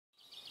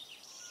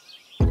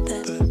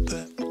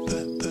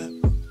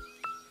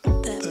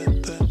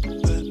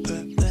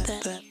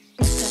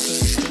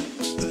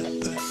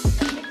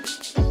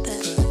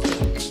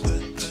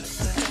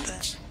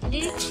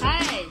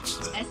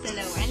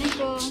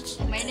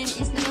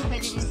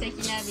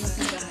Sakina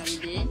binti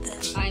Baharudin.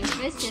 I'm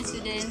first year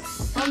student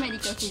for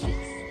medical physics.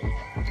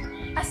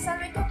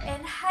 Assalamualaikum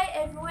and hi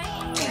everyone.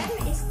 My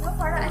name is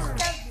Nopara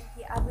Ashita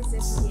binti Abu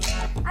Zafi.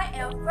 I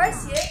am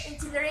first year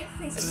engineering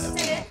physics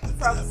student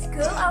from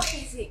School of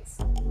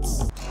Physics.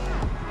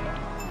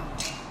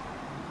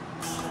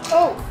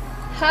 Oh,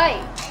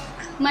 hi.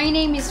 My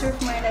name is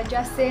Rufmaida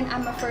Justin.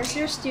 I'm a first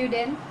year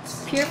student,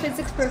 pure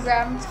physics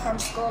program from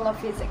School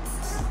of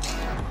Physics.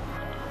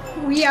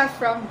 We are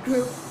from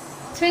group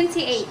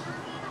 28.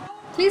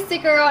 Please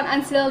stick around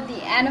until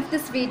the end of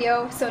this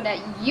video so that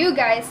you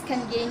guys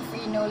can gain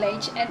free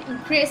knowledge and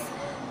increase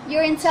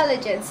your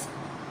intelligence.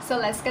 So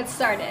let's get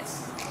started.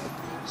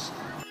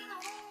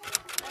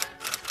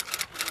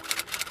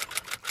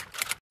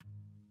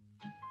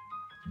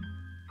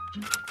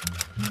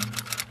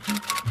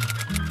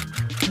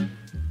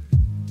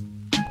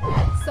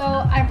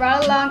 So I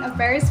brought along a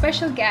very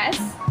special guest,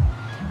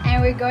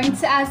 and we're going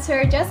to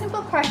answer just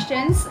simple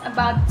questions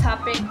about the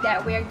topic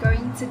that we are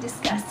going to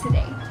discuss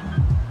today.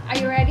 Are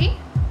you ready?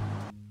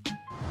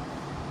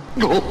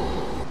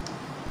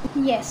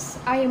 Yes,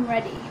 I am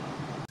ready.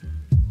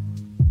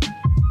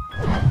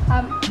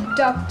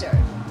 Doctor,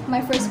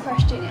 my first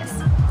question is,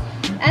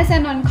 as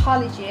an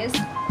oncologist,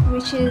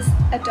 which is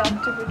a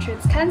doctor who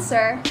treats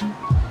cancer,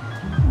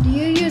 do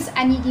you use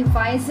any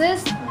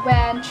devices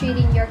when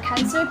treating your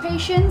cancer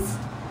patients?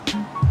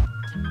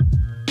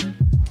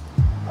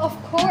 Of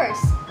course,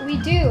 we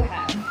do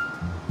have.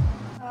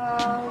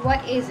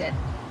 What is it?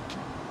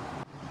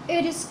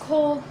 It is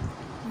called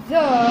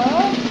the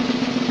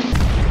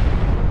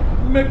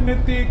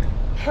Magnetic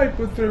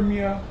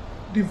Hyperthermia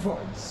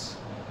Device.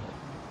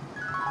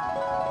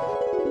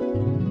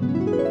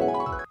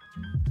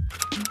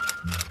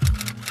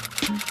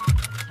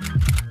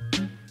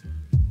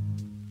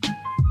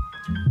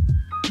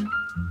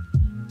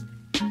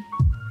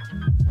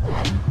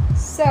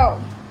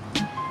 So,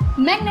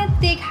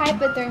 Magnetic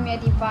Hyperthermia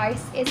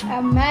Device is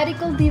a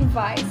medical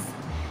device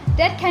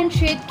that can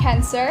treat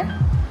cancer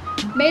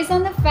based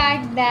on the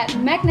fact that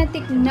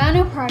magnetic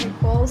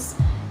nanoparticles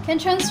can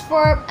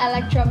transform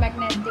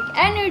electromagnetic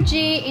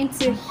energy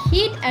into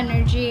heat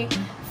energy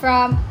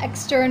from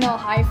external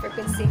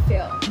high-frequency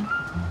field.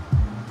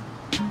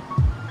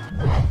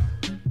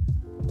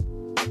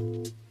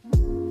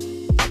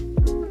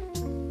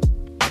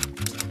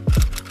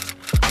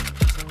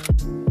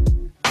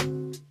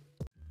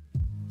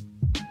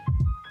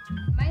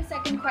 My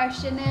second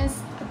question is,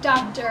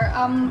 Doctor,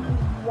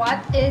 what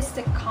is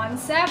the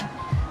concept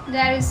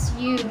that is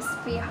used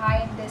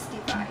behind this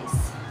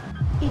device?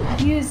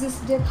 It uses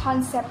the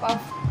concept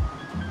of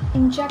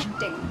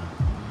injecting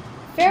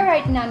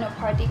ferrite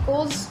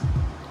nanoparticles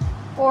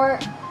or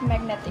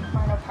magnetic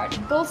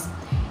nanoparticles,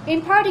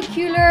 in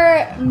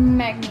particular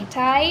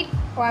magnetite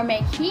or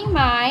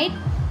maghemite,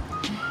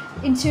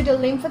 into the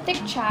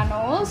lymphatic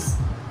channels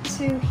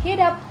to heat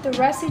up the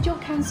residual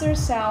cancer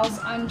cells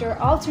under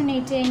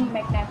alternating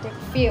magnetic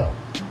field.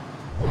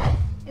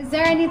 Is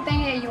there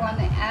anything that you want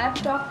to add,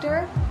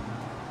 Doctor?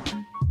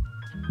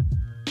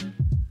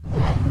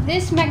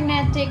 These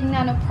magnetic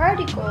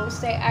nanoparticles,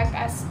 they act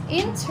as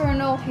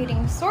internal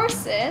heating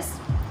sources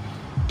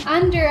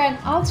under an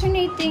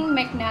alternating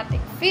magnetic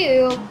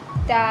field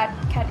that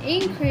can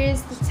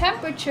increase the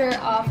temperature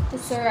of the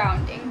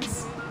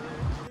surroundings.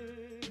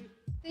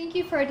 Thank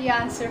you for the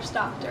answers,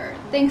 Doctor.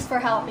 Thanks for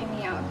helping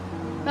me out.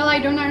 Well, I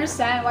don't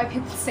understand why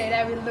people say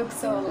that we look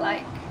so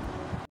alike.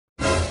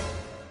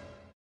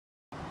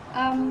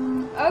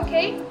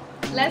 Okay,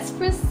 let's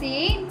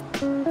proceed.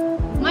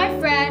 My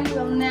friend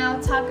will now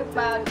talk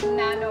about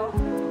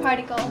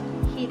nanoparticle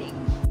heating.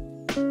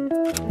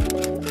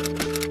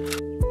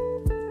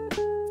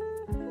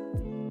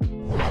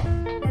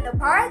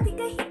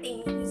 Nanoparticle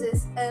heating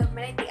uses a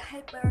magnetic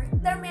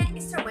hyperthermia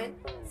instrument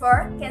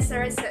for cancer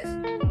research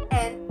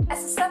and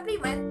as a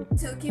supplement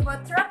to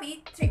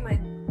chemotherapy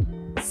treatment.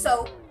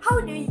 So, how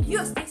do you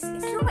use this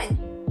instrument?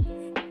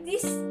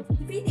 This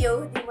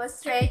video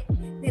demonstrates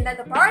the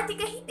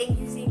nanoparticle heating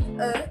using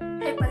a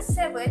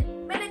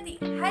Hyper-7 magnetic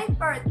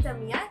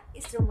hyperthermia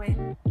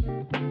instrument.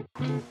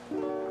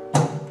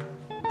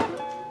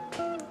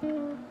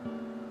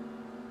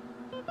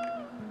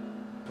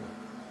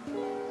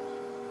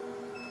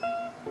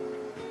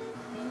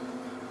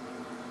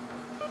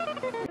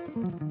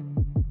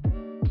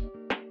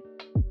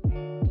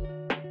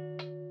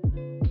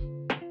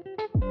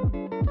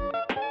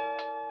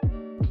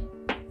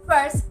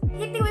 First,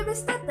 heating will be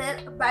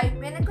started by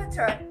manual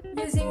control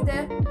using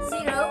the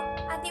 0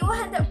 until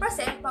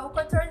 100% power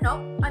control knob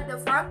on the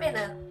front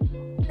panel.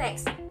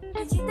 Next,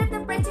 digital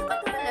temperature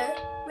controller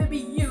will be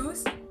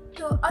used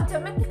to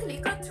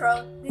automatically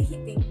control the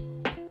heating.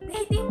 The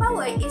heating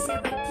power is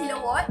 7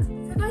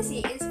 kW, frequency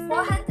is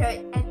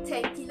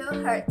 410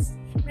 kHz,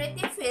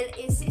 magnetic field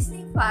is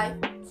 65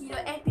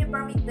 kA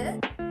per meter,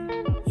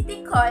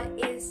 heating coil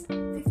is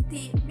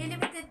 50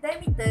 mm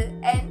diameter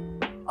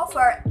and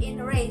offer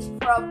in range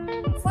from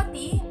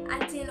 40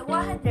 until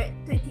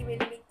 120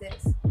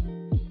 millimeters.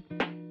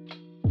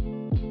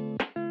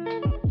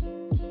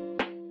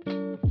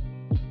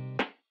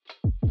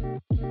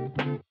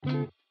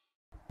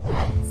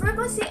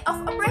 frequency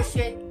of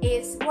operation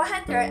is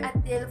 100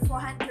 until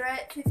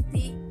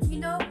 450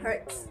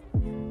 kHz.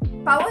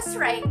 Power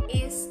strength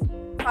is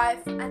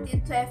 5 until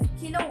 12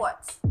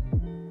 kilowatts.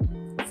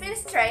 Field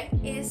strength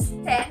is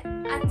 10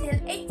 until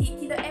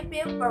 80 kA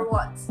per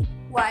watt,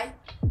 while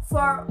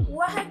for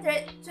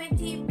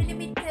 120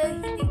 mm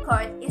heating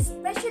coil is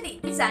specially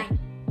designed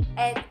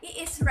and it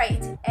is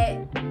rated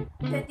at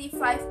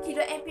 25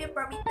 kA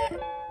per meter.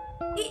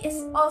 It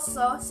is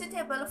also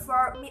suitable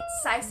for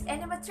mid-sized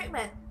animal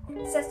treatment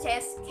such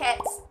as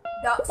cats,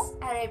 dogs,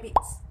 and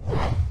rabbits.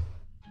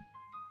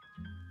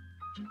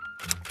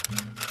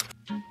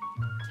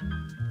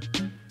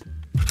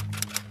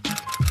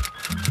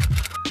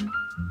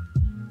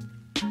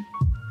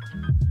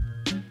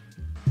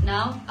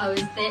 Now, I will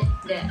state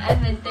the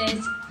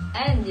advantage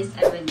and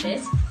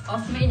disadvantage of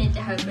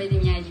magnetic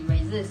hyperthermia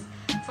devices.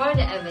 For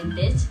the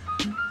advantage,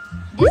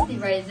 these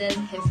devices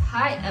have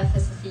high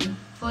efficiency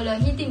for low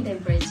heating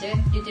temperature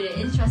due to the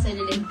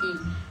intracellular heating,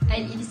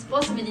 and it is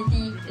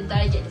possibility to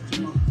target the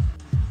tumor.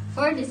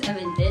 For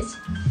disadvantage,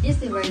 these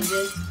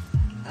devices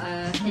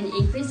can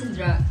increase the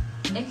drug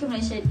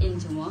accumulation in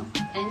tumor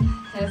and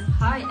have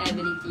high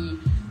ability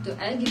to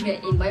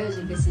aggregate in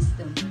biological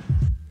system.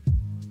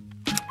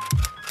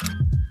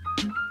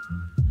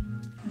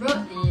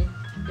 Broadly,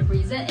 the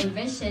present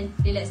invention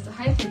relates to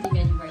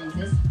hyperthermia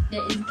devices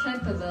that is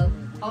capable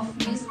of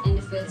use in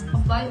the field of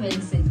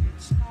biomedicine.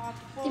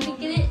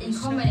 Typically, in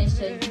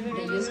combination with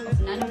the use of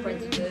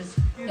nanoparticles,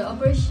 the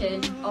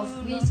operation of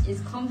which is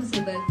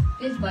compatible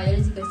with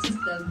biological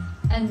system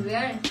and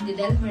where the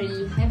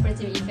delivery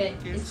hyperthermia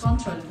effect is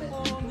controllable.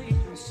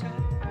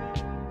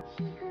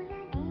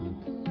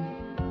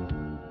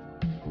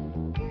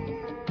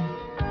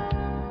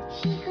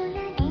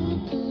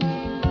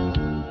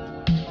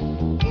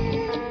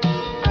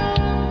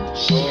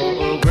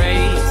 Oh,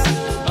 great.